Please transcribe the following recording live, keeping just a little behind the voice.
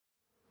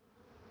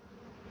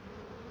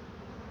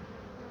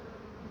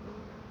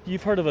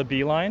You've heard of a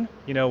beeline?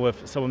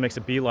 If someone makes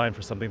a beeline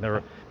for something,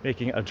 they're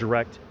making a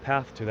direct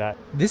path to that.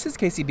 This is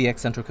KCBX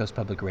Central Coast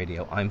Public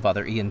Radio. I'm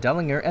Father Ian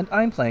Dellinger, and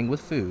I'm playing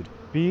with food.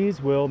 Bees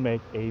will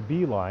make a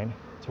beeline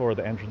toward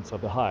the entrance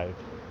of the hive.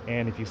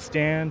 And if you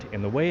stand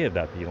in the way of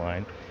that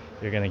beeline,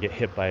 you're going to get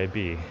hit by a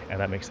bee, and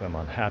that makes them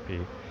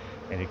unhappy,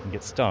 and you can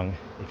get stung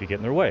if you get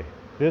in their way.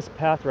 This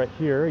path right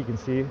here, you can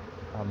see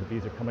the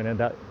bees are coming in.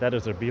 That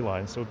is their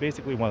beeline. So we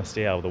basically want to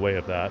stay out of the way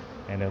of that.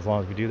 And as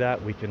long as we do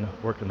that, we can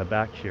work in the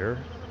back here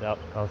without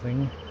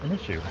causing an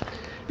issue.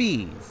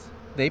 Bees.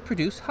 They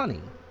produce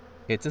honey.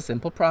 It's a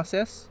simple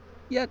process,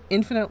 yet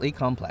infinitely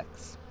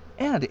complex.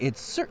 And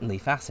it's certainly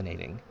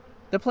fascinating.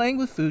 The Playing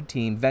with Food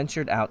team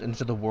ventured out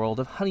into the world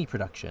of honey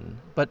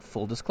production. But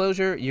full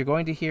disclosure, you're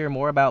going to hear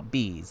more about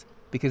bees,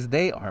 because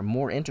they are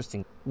more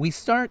interesting. We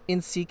start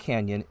in Sea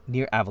Canyon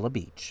near Avila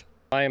Beach.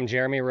 I am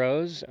Jeremy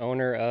Rose,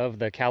 owner of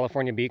the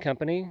California Bee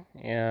Company,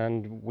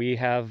 and we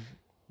have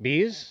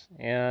bees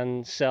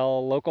and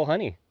sell local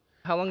honey.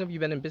 How long have you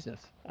been in business?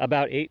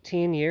 About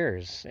 18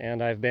 years,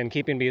 and I've been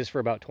keeping bees for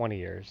about 20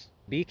 years.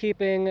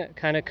 Beekeeping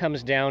kind of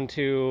comes down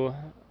to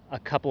a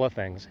couple of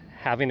things.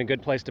 Having a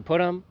good place to put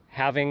them,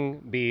 having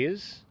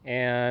bees,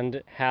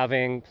 and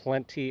having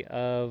plenty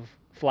of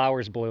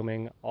flowers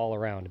blooming all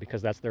around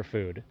because that's their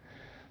food.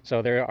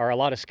 So there are a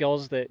lot of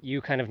skills that you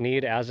kind of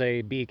need as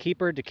a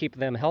beekeeper to keep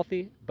them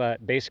healthy,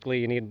 but basically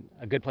you need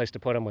a good place to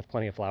put them with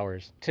plenty of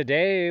flowers.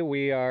 Today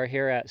we are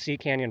here at Sea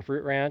Canyon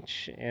Fruit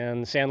Ranch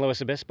in San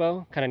Luis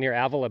Obispo, kind of near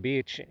Avila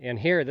Beach. And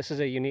here, this is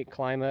a unique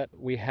climate.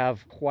 We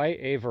have quite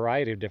a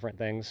variety of different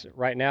things.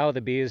 Right now the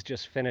bees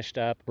just finished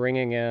up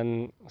bringing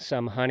in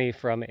some honey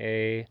from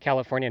a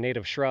California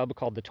native shrub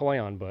called the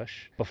toyon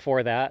bush.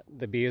 Before that,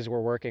 the bees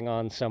were working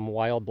on some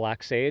wild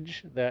black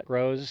sage that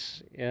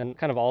grows in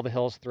kind of all the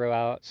hills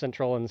throughout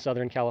Central and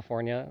Southern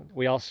California.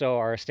 We also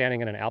are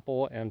standing in an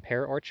apple and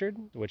pear orchard,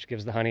 which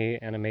gives the honey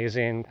an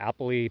amazing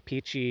appley,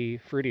 peachy,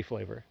 fruity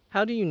flavor.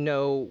 How do you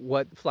know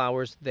what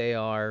flowers they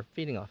are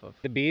feeding off of?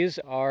 The bees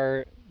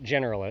are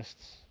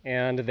generalists,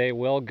 and they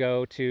will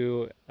go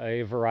to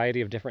a variety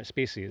of different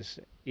species,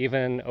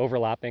 even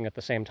overlapping at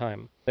the same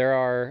time. There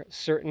are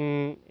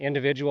certain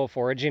individual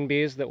foraging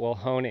bees that will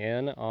hone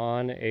in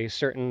on a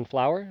certain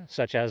flower,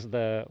 such as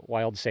the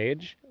wild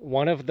sage.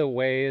 One of the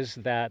ways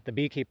that the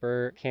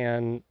beekeeper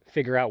can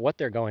figure out what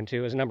they're going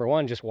to is, number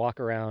one, just walk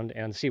around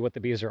and see what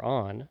the bees are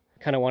on.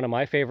 Kind of one of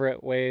my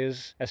favorite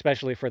ways,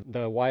 especially for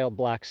the wild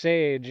black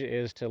sage,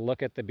 is to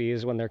look at the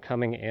bees when they're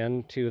coming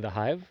into the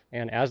hive.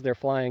 And as they're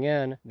flying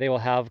in, they will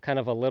have kind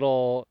of a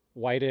little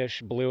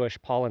whitish, bluish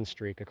pollen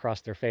streak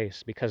across their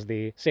face because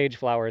the sage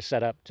flower is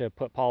set up to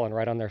put pollen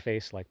right on their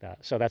face like that.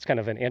 So that's kind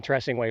of an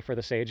interesting way for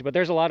the sage, but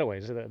there's a lot of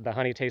ways. The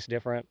honey tastes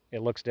different,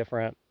 it looks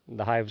different.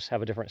 The hives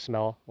have a different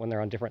smell when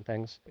they're on different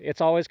things.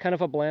 It's always kind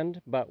of a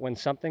blend, but when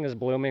something is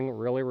blooming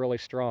really, really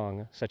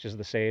strong, such as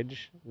the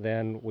sage,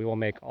 then we will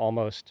make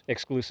almost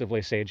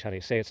exclusively sage honey.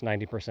 Say it's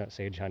 90%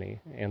 sage honey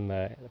in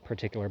the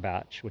particular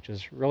batch, which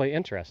is really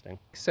interesting.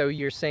 So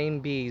you're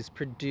saying bees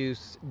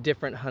produce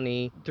different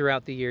honey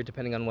throughout the year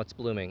depending on what's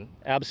blooming?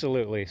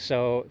 Absolutely.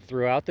 So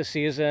throughout the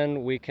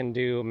season, we can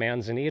do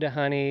manzanita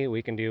honey,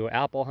 we can do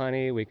apple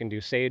honey, we can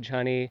do sage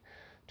honey,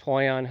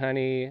 toyon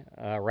honey,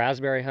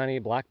 raspberry honey,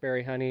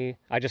 blackberry honey.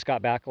 I just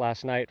got back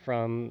last night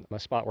from a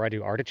spot where I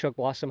do artichoke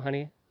blossom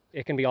honey.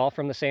 It can be all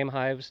from the same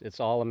hives.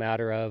 It's all a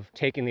matter of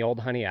taking the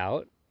old honey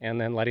out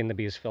and then letting the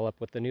bees fill up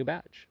with the new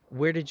batch.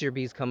 Where did your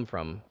bees come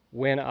from?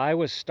 When I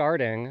was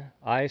starting,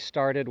 I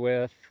started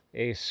with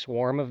a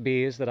swarm of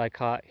bees that I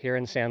caught here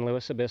in San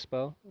Luis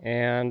Obispo,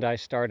 and I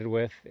started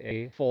with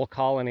a full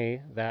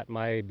colony that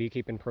my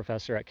beekeeping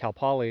professor at Cal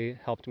Poly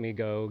helped me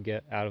go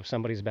get out of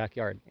somebody's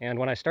backyard. And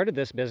when I started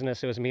this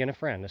business, it was me and a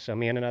friend. So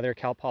me and another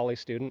Cal Poly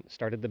student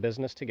started the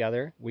business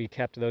together. We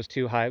kept those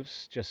two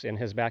hives just in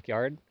his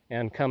backyard.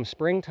 And come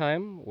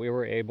springtime, we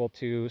were able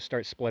to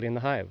start splitting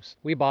the hives.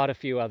 We bought a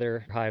few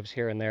other hives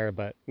here and there,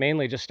 but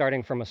mainly just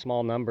starting from a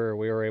small number,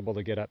 we were able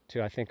to get up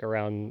to, I think,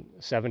 around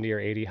 70 or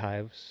 80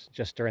 hives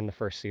just during the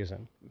first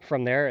season.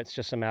 From there, it's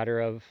just a matter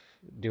of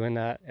doing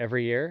that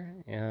every year,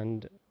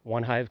 and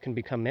one hive can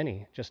become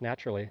many just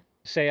naturally.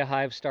 Say a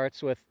hive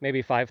starts with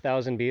maybe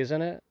 5,000 bees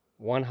in it.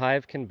 One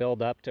hive can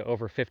build up to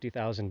over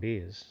 50,000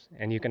 bees,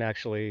 and you can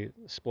actually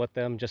split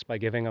them just by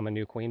giving them a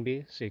new queen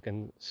bee, so you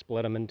can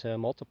split them into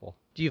multiple.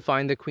 Do you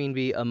find the queen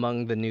bee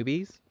among the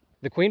newbies?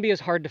 The queen bee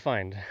is hard to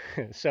find.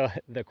 So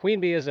the queen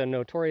bee is a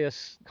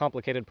notorious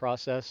complicated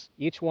process.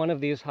 Each one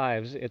of these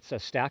hives, it's a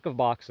stack of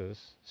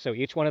boxes. So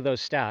each one of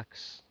those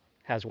stacks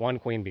has one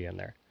queen bee in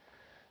there.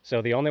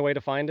 So the only way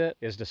to find it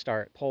is to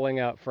start pulling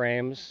out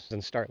frames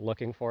and start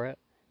looking for it.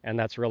 And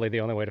that's really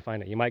the only way to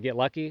find it. You might get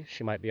lucky,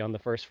 she might be on the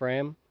first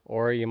frame,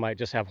 or you might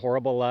just have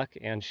horrible luck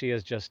and she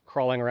is just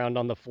crawling around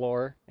on the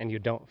floor and you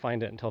don't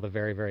find it until the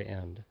very, very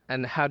end.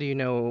 And how do you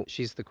know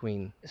she's the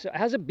queen? So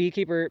as a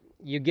beekeeper,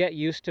 you get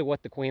used to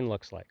what the queen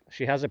looks like.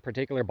 She has a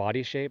particular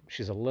body shape.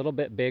 She's a little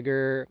bit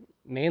bigger.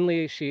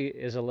 Mainly, she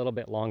is a little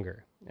bit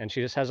longer. And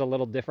she just has a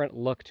little different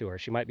look to her.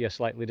 She might be a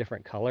slightly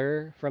different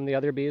color from the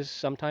other bees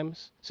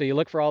sometimes. So you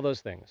look for all those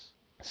things.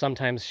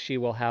 Sometimes she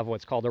will have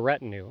what's called a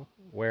retinue,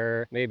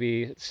 where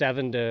maybe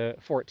 7 to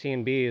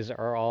 14 bees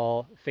are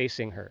all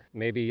facing her.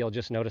 Maybe you'll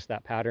just notice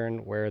that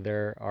pattern where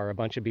there are a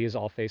bunch of bees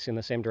all facing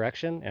the same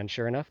direction, and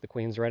sure enough, the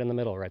queen's right in the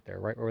middle right there,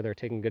 right where they're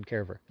taking good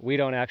care of her. We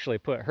don't actually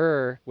put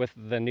her with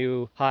the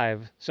new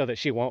hive so that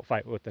she won't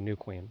fight with the new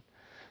queen.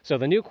 So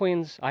the new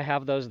queens, I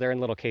have those, they're in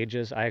little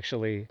cages. I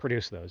actually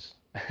produce those.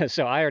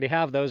 So I already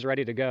have those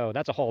ready to go.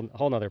 That's a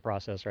whole nother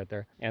process right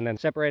there. And then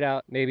separate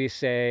out maybe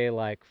say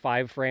like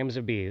 5 frames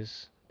of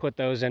bees, put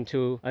those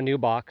into a new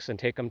box and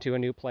take them to a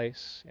new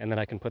place, and then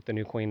I can put the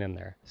new queen in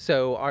there.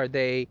 So are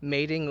they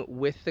mating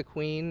with the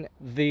queen?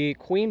 The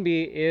queen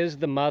bee is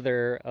the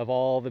mother of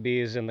all the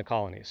bees in the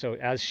colony. So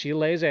as she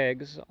lays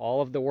eggs,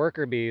 all of the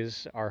worker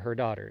bees are her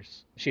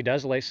daughters. She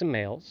does lay some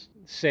males.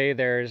 Say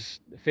there's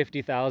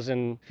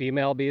 50,000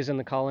 female bees in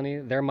the colony,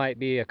 there might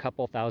be a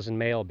couple thousand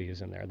male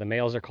bees in there. The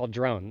males are called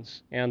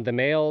drones, and the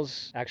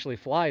males actually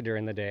fly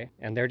during the day,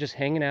 and they're just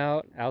hanging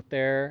out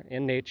there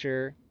in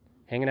nature,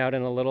 hanging out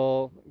in a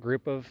little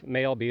group of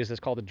male bees that's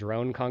called a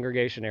drone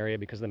congregation area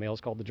because the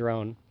male's called the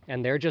drone.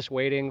 And they're just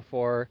waiting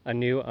for a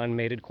new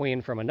unmated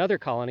queen from another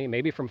colony,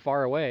 maybe from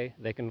far away.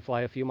 They can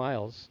fly a few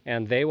miles,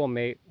 and they will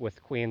mate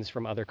with queens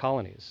from other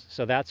colonies.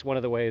 So that's one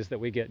of the ways that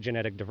we get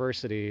genetic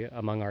diversity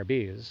among our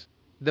bees.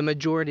 The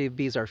majority of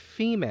bees are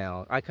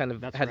female. I kind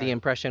of That's had right. the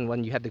impression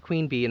when you had the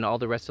queen bee and all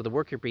the rest of the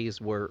worker bees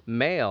were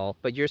male,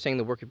 but you're saying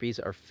the worker bees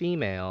are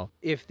female.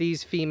 If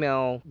these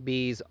female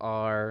bees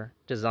are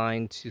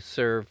designed to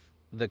serve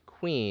the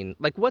queen,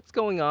 like what's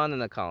going on in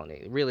the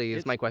colony? Really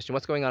is my question.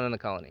 What's going on in the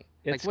colony?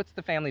 Like what's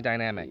the family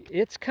dynamic?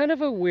 It's kind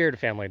of a weird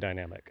family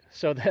dynamic.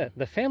 So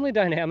the family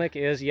dynamic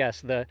is,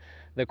 yes, the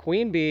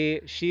queen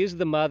bee, she's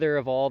the mother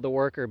of all the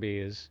worker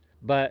bees,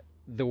 but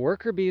the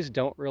worker bees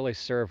don't really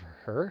serve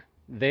her.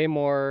 They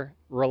more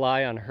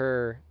rely on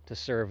her to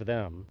serve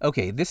them.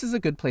 Okay, this is a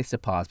good place to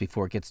pause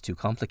before it gets too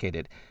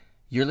complicated.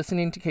 You're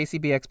listening to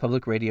KCBX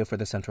Public Radio for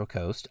the Central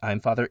Coast. I'm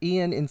Father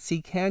Ian in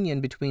Sea Canyon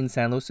between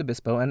San Luis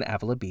Obispo and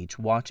Avila Beach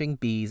watching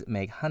bees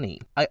make honey.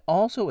 I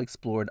also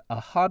explored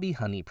a hobby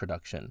honey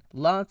production.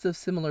 Lots of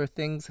similar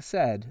things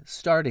said,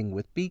 starting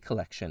with bee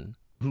collection.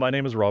 My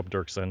name is Rob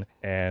Dirksen,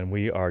 and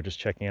we are just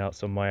checking out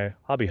some of my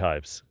hobby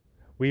hives.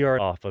 We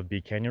are off of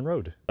Bee Canyon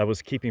Road. I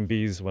was keeping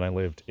bees when I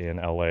lived in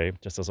LA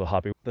just as a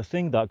hobby. The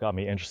thing that got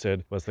me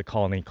interested was the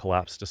colony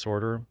collapse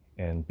disorder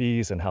and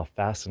bees and how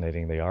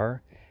fascinating they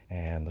are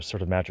and the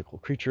sort of magical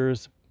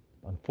creatures.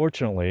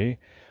 Unfortunately,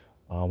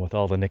 with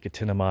all the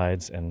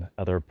nicotinamides and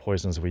other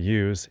poisons we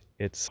use,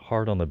 it's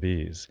hard on the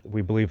bees.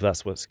 We believe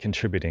that's what's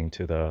contributing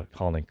to the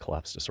colony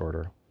collapse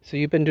disorder. So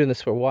you've been doing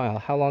this for a while.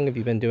 How long have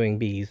you been doing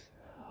bees?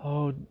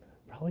 Oh,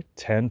 probably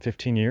 10,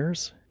 15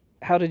 years.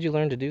 How did you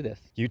learn to do this?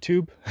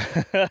 YouTube.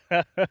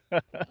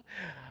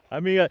 I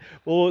mean,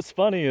 well, what's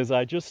funny is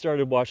I just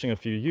started watching a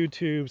few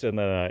YouTubes, and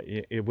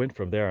then it went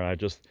from there. And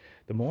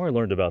the more I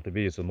learned about the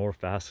bees, the more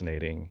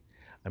fascinating.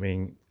 I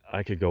mean,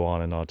 I could go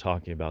on and on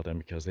talking about them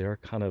because they are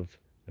kind of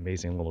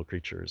amazing little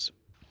creatures.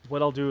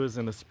 What I'll do is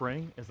in the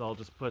spring is I'll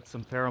just put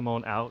some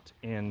pheromone out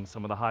in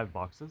some of the hive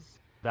boxes.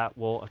 That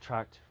will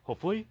attract,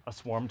 hopefully, a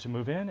swarm to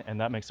move in, and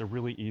that makes a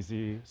really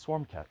easy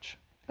swarm catch.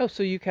 Oh,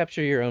 so you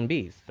capture your own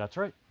bees. That's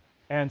right.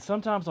 And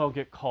sometimes I'll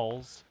get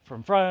calls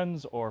from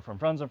friends or from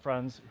friends of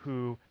friends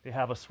who they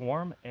have a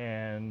swarm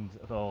and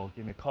they'll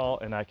give me a call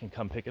and I can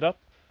come pick it up.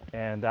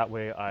 And that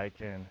way I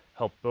can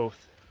help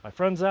both my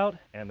friends out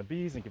and the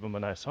bees and give them a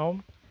nice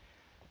home.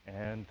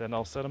 And then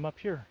I'll set them up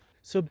here.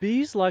 So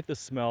bees like the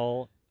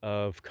smell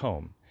of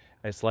comb.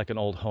 It's like an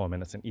old home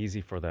and it's an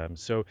easy for them.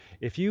 So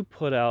if you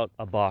put out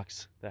a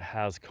box that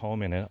has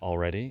comb in it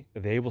already,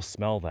 they will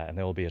smell that and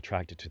they will be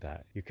attracted to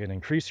that. You can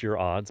increase your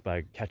odds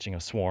by catching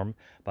a swarm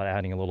by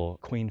adding a little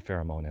queen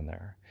pheromone in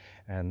there.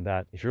 And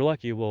that, if you're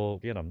lucky, will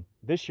get them.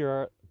 This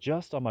year,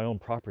 just on my own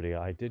property,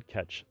 I did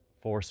catch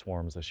 4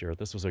 swarms this year.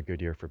 This was a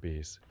good year for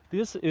bees.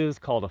 This is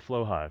called a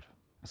flow hive.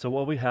 So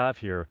what we have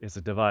here is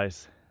a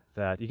device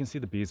that you can see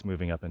the bees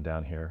moving up and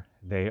down here.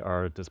 They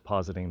are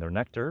depositing their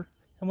nectar.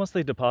 And once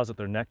they deposit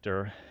their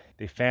nectar,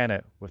 they fan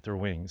it with their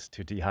wings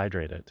to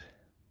dehydrate it.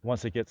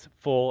 Once it gets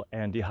full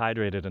and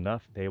dehydrated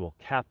enough, they will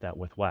cap that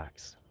with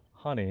wax.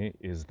 Honey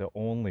is the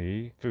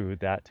only food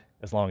that,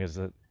 as long as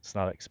it's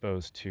not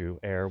exposed to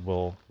air,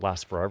 will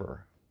last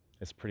forever.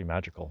 It's pretty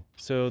magical.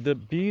 So the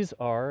bees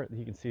are,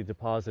 you can see,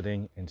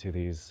 depositing into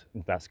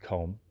that's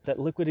comb. That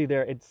liquidy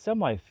there, it's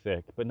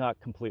semi-thick, but not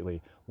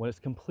completely. When it's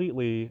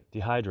completely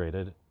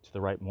dehydrated to the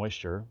right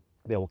moisture,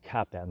 they will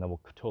cap that and they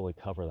will totally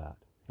cover that.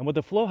 And what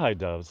the flow hive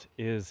does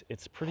is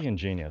it's pretty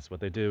ingenious.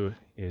 What they do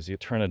is you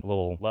turn a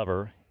little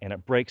lever and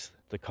it breaks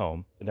the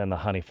comb, and then the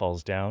honey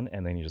falls down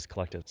and then you just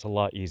collect it. It's a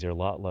lot easier, a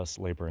lot less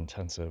labor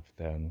intensive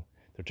than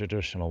the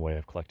traditional way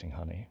of collecting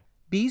honey.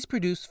 Bees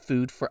produce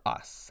food for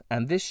us,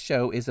 and this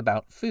show is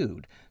about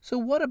food. So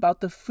what about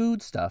the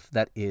food stuff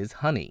that is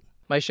honey?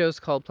 My show's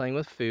called Playing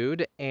with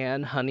Food,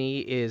 and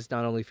honey is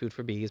not only food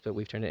for bees, but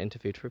we've turned it into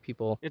food for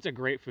people. It's a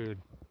great food.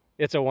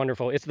 It's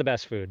the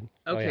best food.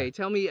 Okay,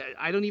 Tell me,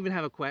 I don't even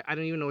have I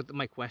don't even know what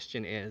my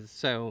question is.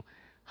 So,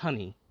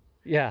 honey.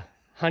 Yeah,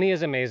 honey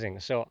is amazing.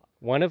 So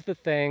One of the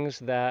things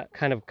that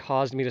kind of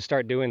caused me to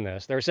start doing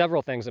this, there are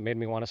several things that made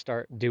me want to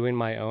start doing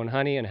my own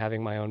honey and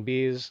having my own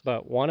bees,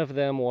 but one of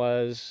them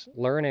was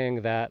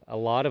learning that a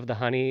lot of the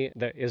honey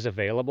that is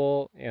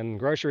available in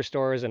grocery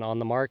stores and on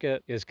the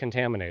market is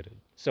contaminated.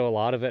 So a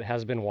lot of it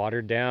has been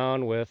watered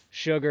down with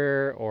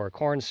sugar or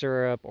corn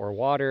syrup or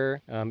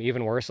water.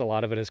 Even worse, a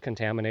lot of it is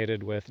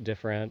contaminated with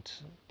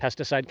different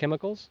pesticide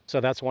chemicals. So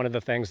that's one of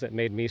the things that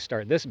made me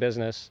start this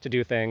business, to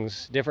do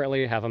things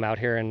differently, have them out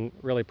here in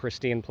really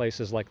pristine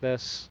places like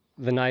this.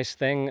 The nice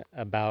thing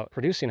about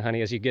producing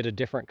honey is you get a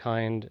different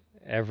kind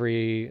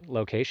every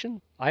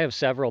location. I have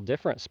several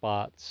different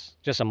spots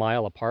just a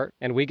mile apart,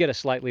 and we get a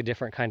slightly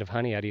different kind of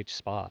honey at each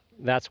spot.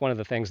 That's one of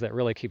the things that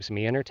really keeps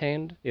me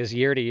entertained, is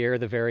year to year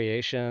the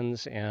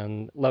variations,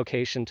 and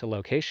location to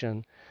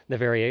location the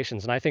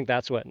variations. And I think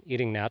that's what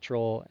eating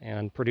natural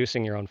and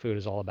producing your own food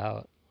is all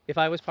about. If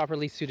I was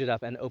properly suited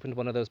up and opened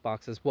one of those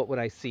boxes, what would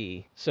I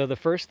see? So the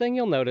first thing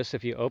you'll notice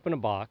if you open a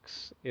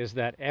box is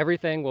that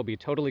everything will be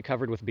totally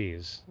covered with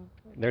bees.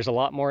 There's a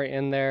lot more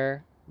in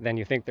there than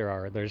you think there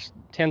are. There's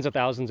tens of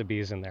thousands of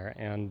bees in there,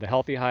 and the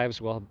healthy hives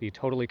will be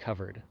totally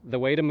covered. The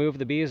way to move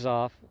the bees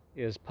off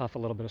is puff a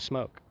little bit of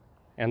smoke,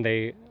 and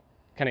they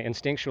kind of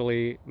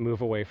instinctually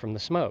move away from the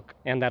smoke,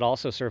 and that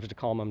also serves to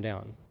calm them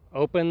down.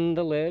 Open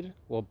the lid,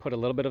 we'll put a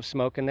little bit of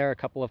smoke in there, a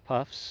couple of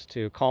puffs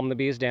to calm the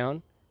bees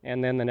down,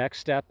 and then the next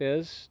step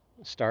is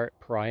start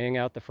prying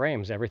out the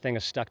frames. Everything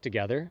is stuck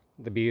together.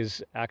 The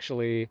bees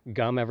actually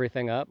gum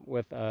everything up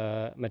with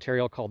a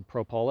material called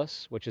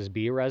propolis, which is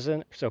bee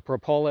resin. So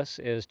propolis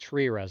is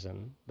tree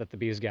resin that the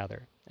bees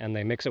gather, and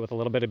they mix it with a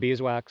little bit of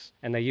beeswax,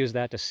 and they use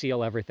that to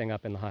seal everything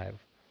up in the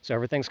hive. So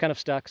everything's kind of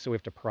stuck, so we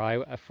have to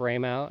pry a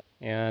frame out,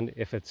 and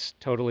if it's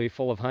totally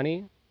full of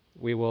honey,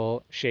 we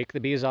will shake the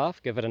bees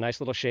off, give it a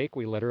nice little shake.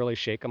 We literally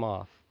shake them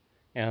off,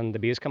 and the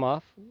bees come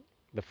off.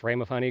 The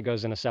frame of honey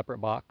goes in a separate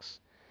box,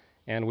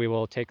 and we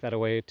will take that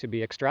away to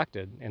be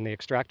extracted. And the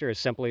extractor is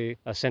simply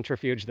a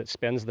centrifuge that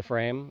spins the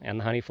frame, and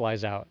the honey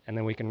flies out, and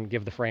then we can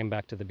give the frame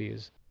back to the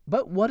bees.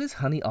 But what is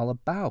honey all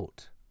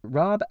about?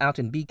 Rob out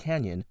in Bee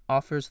Canyon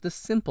offers the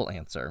simple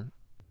answer.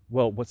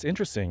 Well, what's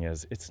interesting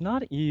is it's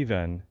not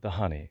even the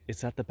honey,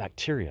 it's at the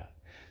bacteria.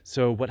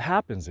 So what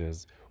happens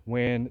is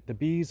when the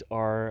bees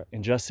are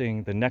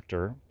ingesting the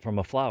nectar from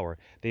a flower,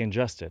 they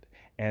ingest it,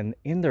 and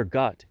in their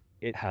gut,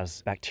 it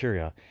has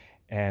bacteria.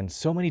 And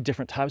so many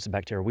different types of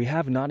bacteria, we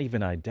have not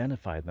even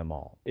identified them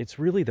all. It's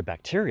really the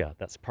bacteria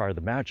that's part of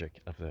the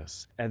magic of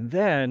this. And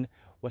then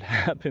what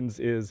happens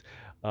is,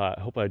 I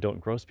hope I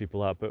don't gross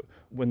people out, but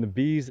when the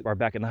bees are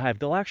back in the hive,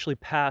 they'll actually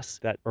pass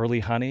that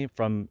early honey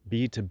from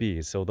bee to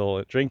bee. So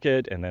they'll drink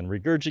it and then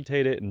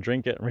regurgitate it and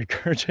drink it and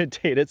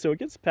regurgitate it. So it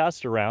gets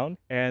passed around,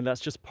 and that's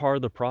just part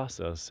of the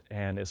process.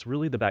 And it's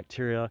really the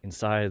bacteria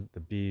inside the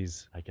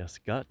bee's, I guess,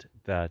 gut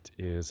that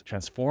is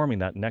transforming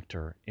that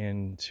nectar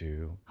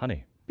into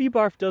honey. Bee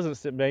barf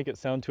doesn't make it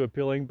sound too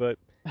appealing, but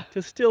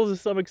to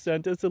some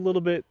extent, it's a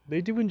little bit,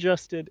 they do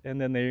ingest it and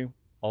then they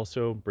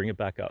also bring it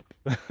back up.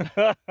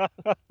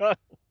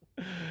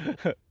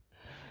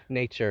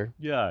 Nature.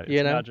 Yeah,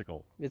 it's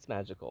magical. It's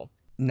magical.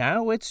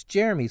 Now it's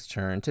Jeremy's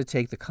turn to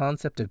take the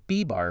concept of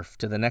bee barf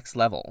to the next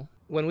level.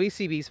 When we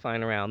see bees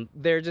flying around,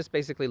 they're just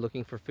basically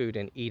looking for food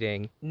and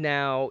eating.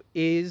 Now,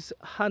 is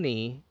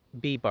honey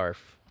bee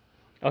barf?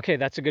 Okay,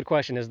 that's a good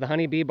question. Is the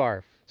honey bee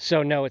barf?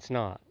 So no, it's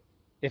not.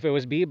 If it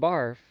was bee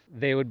barf,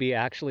 they would be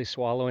actually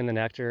swallowing the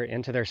nectar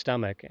into their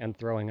stomach and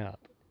throwing up.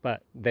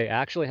 But they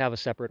actually have a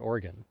separate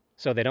organ.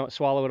 So they don't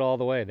swallow it all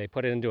the way. They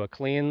put it into a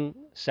clean,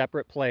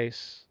 separate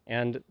place,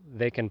 and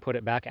they can put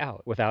it back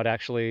out without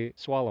actually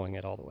swallowing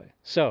it all the way.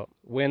 So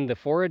when the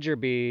forager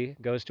bee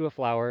goes to a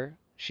flower,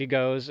 she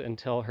goes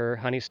until her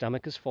honey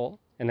stomach is full,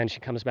 and then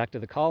she comes back to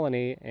the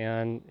colony,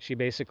 and she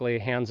basically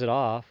hands it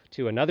off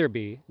to another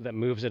bee that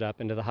moves it up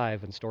into the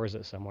hive and stores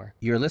it somewhere.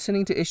 You're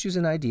listening to Issues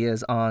and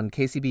Ideas on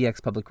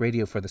KCBX Public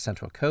Radio for the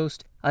Central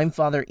Coast. I'm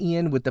Father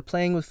Ian with the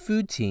Playing with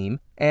Food team,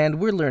 and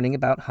we're learning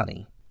about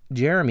honey.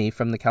 Jeremy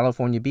from the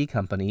California Bee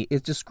Company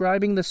is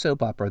describing the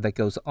soap opera that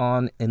goes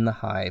on in the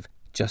hive.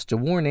 Just a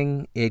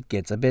warning, it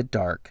gets a bit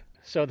dark.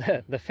 So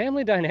the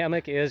family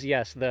dynamic is,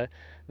 yes, the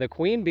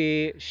queen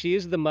bee,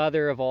 she's the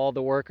mother of all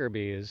the worker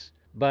bees,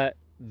 but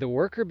the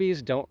worker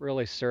bees don't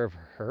really serve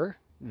her.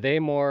 They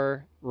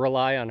more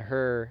rely on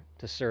her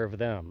to serve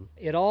them.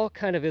 It all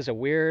kind of is a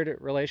weird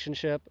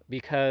relationship,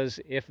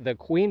 because if the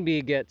queen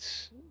bee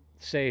gets,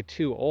 say,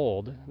 too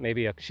old,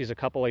 maybe she's a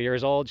couple of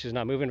years old, she's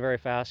not moving very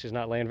fast, she's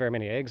not laying very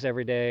many eggs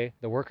every day,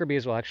 the worker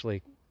bees will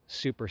actually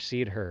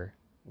supersede her,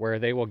 where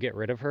they will get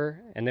rid of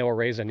her and they will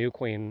raise a new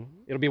queen.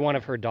 It'll be one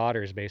of her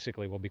daughters,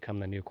 basically, will become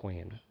the new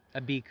queen.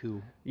 A bee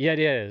coup. Yeah, it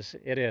is.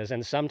 It is.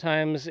 And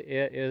sometimes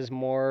it is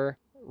more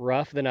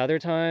rough than other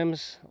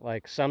times.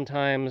 Like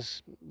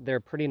sometimes they're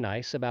pretty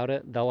nice about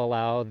it. They'll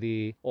allow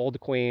the old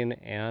queen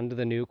and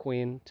the new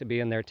queen to be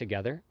in there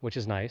together, which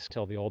is nice,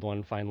 till the old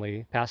one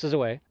finally passes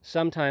away.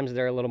 Sometimes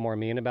they're a little more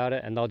mean about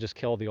it, and they'll just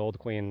kill the old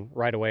queen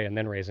right away and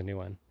then raise a new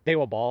one. They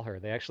will ball her.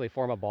 They actually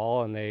form a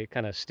ball, and they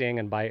kind of sting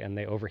and bite, and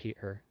they overheat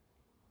her.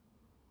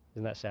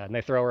 Isn't that sad? And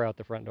they throw her out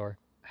the front door.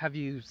 Have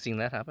you seen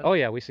that happen? Oh,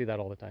 yeah, we see that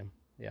all the time.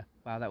 Yeah.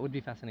 Wow, that would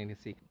be fascinating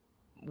to see.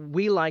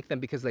 We like them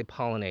because they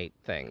pollinate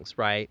things,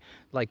 right?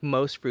 Like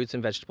most fruits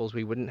and vegetables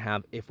we wouldn't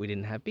have if we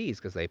didn't have bees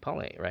because they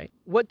pollinate, right?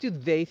 What do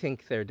they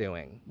think they're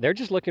doing? They're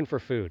just looking for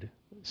food.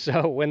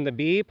 So when the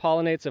bee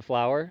pollinates a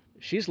flower,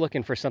 she's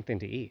looking for something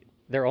to eat.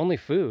 Their only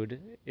food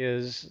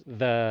is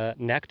the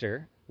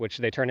nectar, which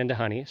they turn into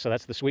honey. So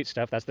that's the sweet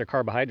stuff, that's their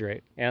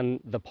carbohydrate,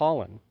 and the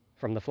pollen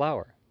from the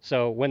flower.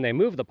 So when they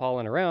move the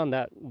pollen around,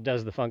 that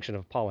does the function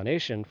of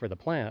pollination for the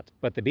plant,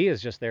 but the bee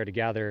is just there to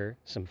gather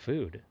some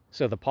food.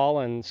 So the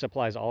pollen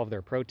supplies all of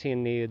their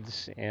protein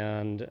needs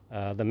and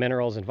the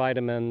minerals and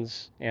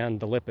vitamins and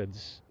the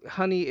lipids.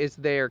 Honey is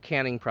their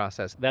canning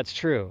process. That's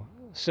true.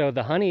 So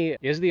the honey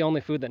is the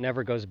only food that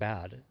never goes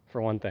bad,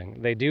 for one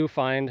thing. They do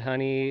find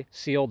honey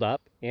sealed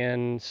up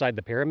inside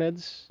the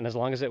pyramids, and as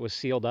long as it was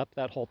sealed up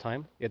that whole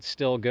time, it's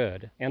still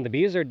good. And the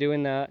bees are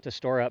doing that to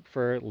store up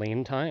for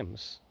lean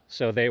times.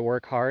 So they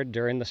work hard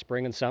during the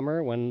spring and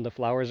summer when the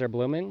flowers are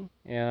blooming,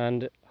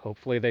 and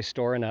hopefully they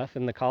store enough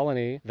in the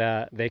colony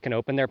that they can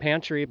open their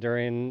pantry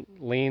during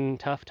lean,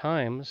 tough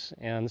times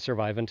and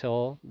survive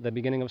until the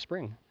beginning of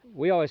spring.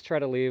 We always try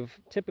to leave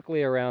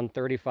typically around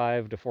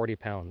 35 to 40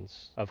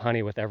 pounds of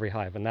honey with every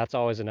hive, and that's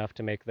always enough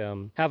to make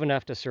them have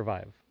enough to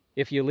survive.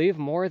 If you leave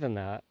more than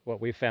that,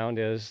 what we found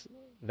is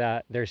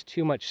that there's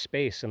too much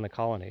space in the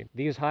colony.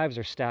 These hives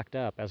are stacked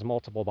up as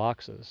multiple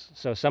boxes.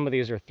 So some of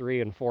these are 3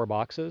 and 4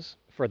 boxes.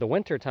 For the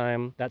winter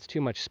time, that's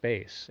too much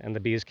space, and the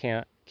bees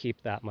can't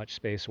keep that much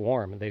space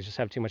warm. They just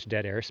have too much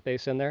dead air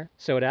space in there.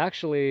 So it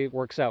actually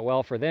works out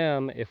well for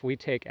them if we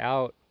take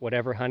out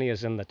whatever honey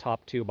is in the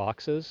top 2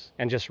 boxes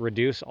and just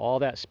reduce all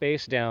that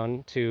space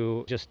down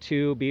to just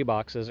 2 bee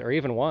boxes, or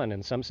even 1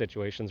 in some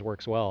situations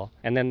works well.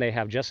 And then they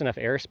have just enough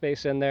air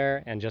space in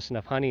there and just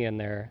enough honey in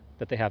there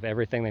that they have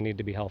everything they need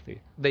to be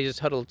healthy. They just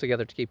huddle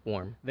together to keep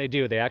warm. They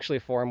do. They actually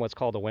form what's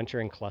called a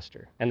wintering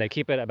cluster, and they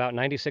keep it about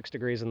 96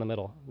 degrees in the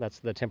middle. That's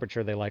the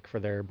temperature they like for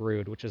their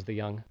brood, which is the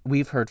young.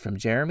 We've heard from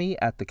Jeremy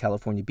at the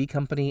California Bee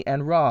Company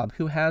and Rob,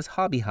 who has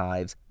hobby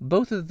hives.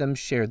 Both of them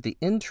shared the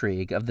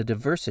intrigue of the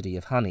diversity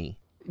of honey.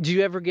 Do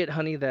you ever get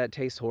honey that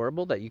tastes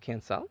horrible that you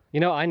can't sell? You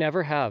know, I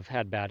never have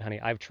had bad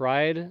honey. I've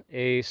tried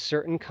a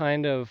certain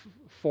kind of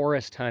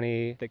forest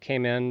honey that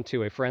came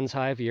into a friend's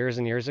hive years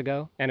and years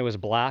ago, and it was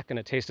black and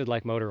it tasted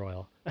like motor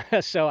oil.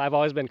 So I've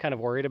always been kind of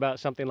worried about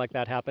something like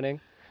that happening.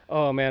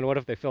 Oh man, what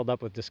if they filled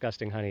up with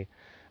disgusting honey?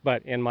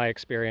 But in my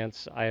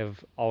experience,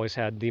 I've always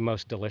had the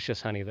most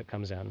delicious honey that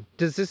comes in.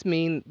 Does this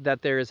mean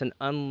that there is an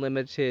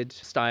unlimited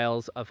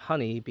styles of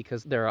honey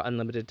because there are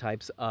unlimited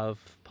types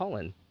of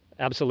pollen?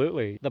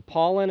 Absolutely. The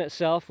pollen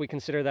itself, we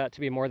consider that to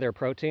be more their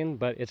protein,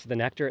 but it's the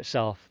nectar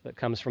itself that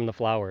comes from the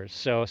flowers.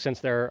 So since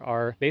there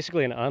are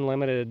basically an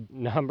unlimited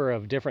number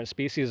of different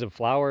species of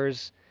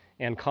flowers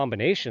and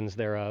combinations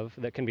thereof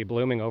that can be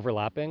blooming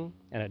overlapping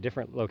and at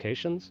different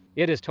locations,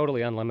 it is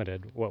totally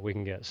unlimited what we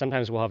can get.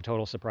 Sometimes we'll have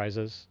total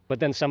surprises, but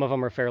then some of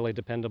them are fairly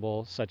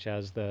dependable, such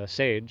as the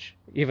sage.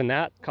 Even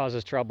that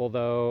causes trouble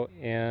though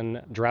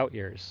in drought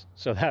years.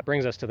 So that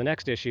brings us to the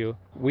next issue.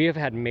 We have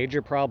had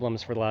major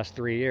problems for the last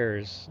 3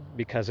 years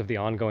because of the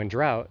ongoing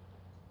drought.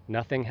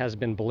 Nothing has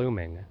been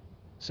blooming.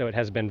 So it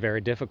has been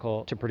very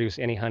difficult to produce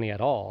any honey at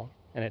all.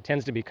 And it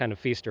tends to be kind of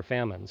feast or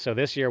famine. So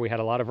this year we had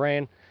a lot of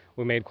rain.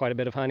 We made quite a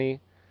bit of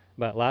honey,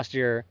 but last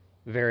year,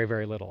 very,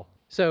 very little.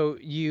 So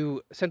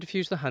you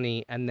centrifuge the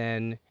honey and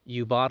then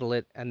you bottle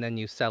it and then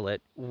you sell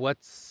it.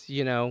 What's,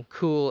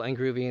 cool and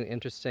groovy and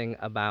interesting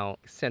about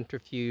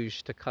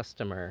centrifuge to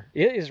customer?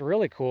 It is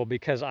really cool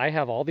because I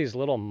have all these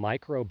little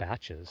micro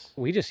batches.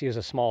 We just use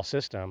a small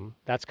system.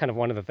 That's kind of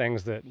one of the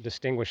things that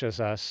distinguishes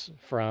us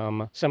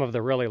from some of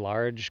the really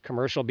large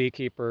commercial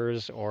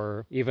beekeepers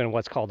or even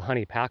what's called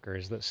honey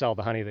packers that sell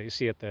the honey that you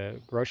see at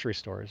the grocery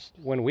stores.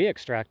 When we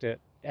extract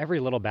it,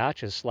 every little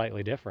batch is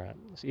slightly different.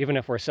 So even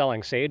if we're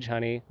selling sage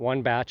honey,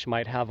 one batch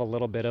might have a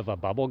little bit of a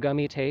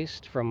bubblegummy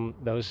taste from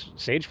those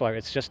sage flowers.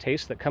 It's just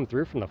tastes that come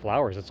through from the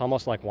flowers. It's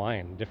almost like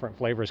wine. Different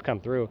flavors come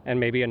through. And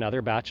maybe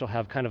another batch will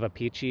have kind of a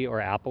peachy or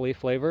appley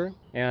flavor.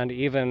 And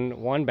even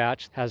one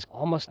batch has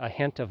almost a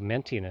hint of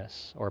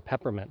mintiness or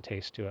peppermint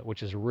taste to it,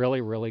 which is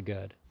really, really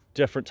good.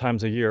 Different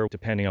times of year,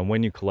 depending on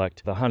when you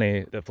collect the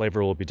honey, the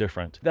flavor will be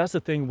different. That's the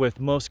thing with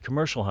most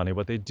commercial honey.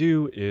 What they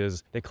do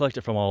is they collect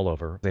it from all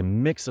over. They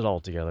mix it all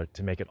together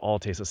to make it all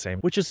taste the same,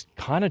 which is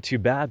kind of too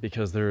bad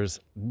because there's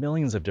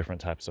millions of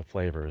different types of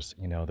flavors.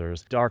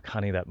 There's dark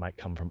honey that might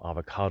come from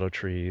avocado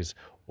trees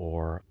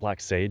or black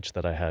sage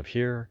that I have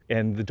here.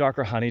 And the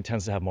darker honey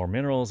tends to have more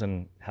minerals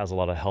and has a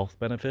lot of health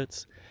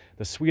benefits.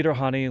 The sweeter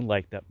honey,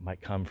 like that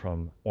might come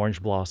from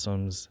orange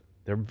blossoms.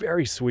 They're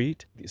very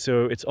sweet,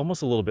 so it's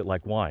almost a little bit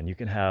like wine. You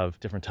can have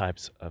different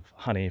types of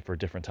honey for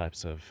different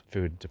types of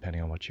food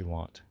depending on what you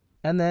want.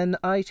 And then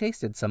I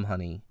tasted some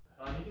honey.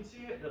 You can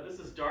see that this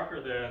is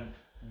darker than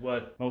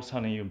what most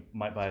honey you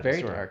might buy at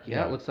Very the store. dark,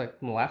 yeah. It looks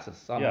like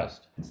molasses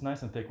almost. Yeah, it's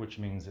nice and thick, which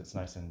means it's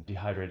nice and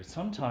dehydrated.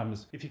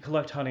 Sometimes if you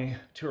collect honey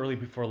too early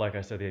before, like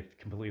I said, they've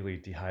completely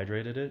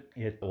dehydrated it,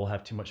 it will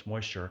have too much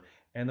moisture.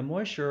 And the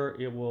moisture,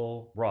 it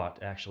will rot,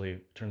 actually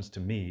turns to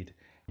mead.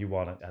 You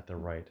want it at the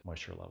right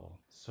moisture level.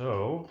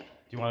 So, do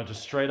you want it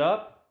just straight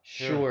up?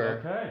 Sure.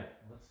 Okay,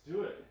 let's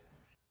do it.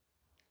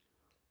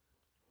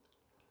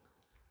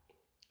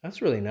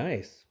 That's really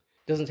nice.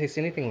 Doesn't taste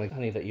anything like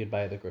honey that you'd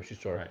buy at the grocery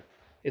store. Right.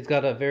 It's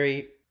got a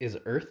very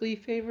earthy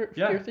flavor.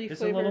 Yeah, Earthy it's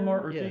flavor? a little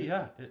more earthy.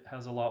 Yeah, it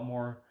has a lot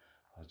more.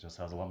 It just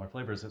has a lot more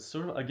flavors. It's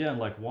sort of again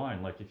like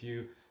wine. Like if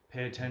you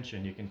pay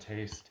attention, you can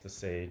taste the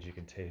sage. You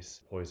can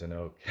taste poison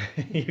oak.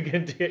 You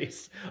can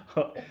taste.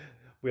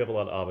 We have a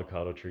lot of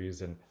avocado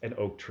trees and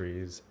oak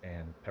trees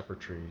and pepper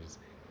trees,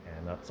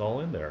 and that's all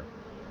in there.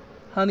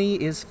 Honey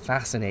is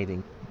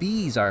fascinating.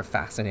 Bees are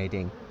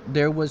fascinating.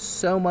 There was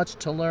so much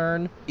to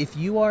learn. If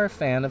you are a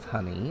fan of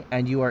honey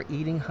and you are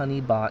eating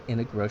honey bought in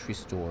a grocery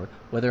store,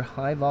 whether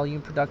high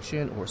volume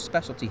production or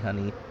specialty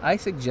honey, I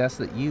suggest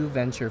that you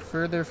venture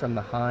further from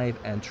the hive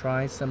and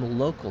try some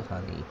local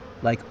honey.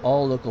 Like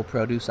all local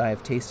produce I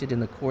have tasted in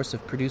the course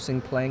of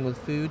producing Playing with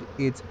Food,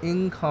 it's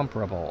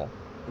incomparable.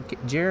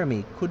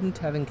 Jeremy couldn't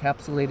have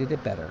encapsulated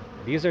it better.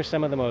 These are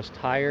some of the most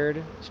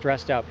tired,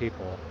 stressed out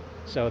people.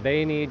 So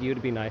they need you to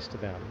be nice to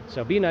them.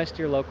 So be nice to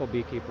your local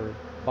beekeeper.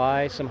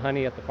 Buy some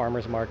honey at the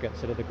farmer's market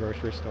instead of the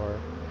grocery store.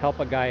 Help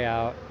a guy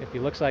out. If he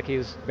looks like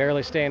he's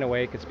barely staying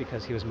awake, it's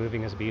because he was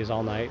moving his bees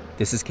all night.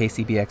 This is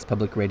KCBX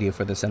Public Radio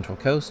for the Central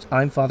Coast.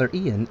 I'm Father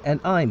Ian, and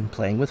I'm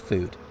Playing with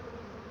Food.